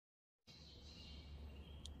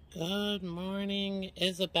Good morning,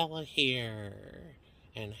 Isabella here,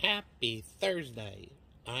 and happy Thursday.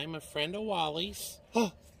 I'm a friend of Wally's.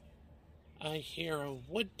 I hear a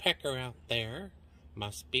woodpecker out there.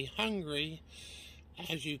 Must be hungry.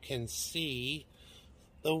 As you can see,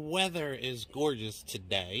 the weather is gorgeous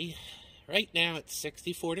today. Right now it's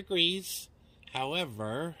 64 degrees.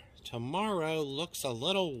 However, tomorrow looks a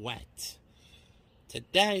little wet.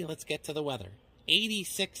 Today, let's get to the weather.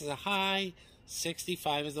 86 is a high,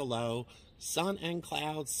 65 is a low. Sun and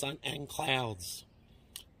clouds, sun and clouds.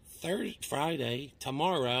 Friday,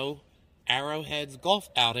 tomorrow, Arrowhead's golf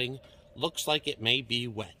outing looks like it may be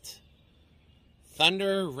wet.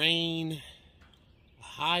 Thunder, rain, a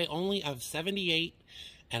high only of 78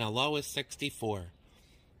 and a low of 64.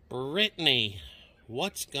 Brittany,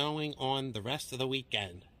 what's going on the rest of the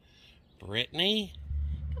weekend? Brittany?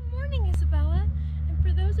 Good morning, Izabella. And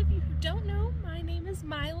for those of you who don't know, my name is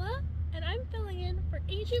Mila, and I'm filling in for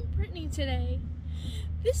Agent Brittany today.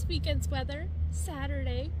 This weekend's weather,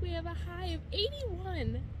 Saturday, we have a high of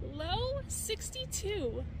 81, low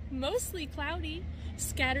 62, mostly cloudy,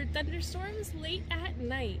 scattered thunderstorms late at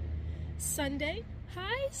night. Sunday,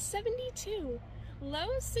 high 72, low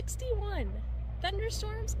 61,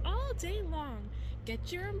 thunderstorms all day long.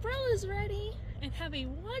 Get your umbrellas ready and have a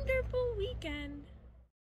wonderful weekend.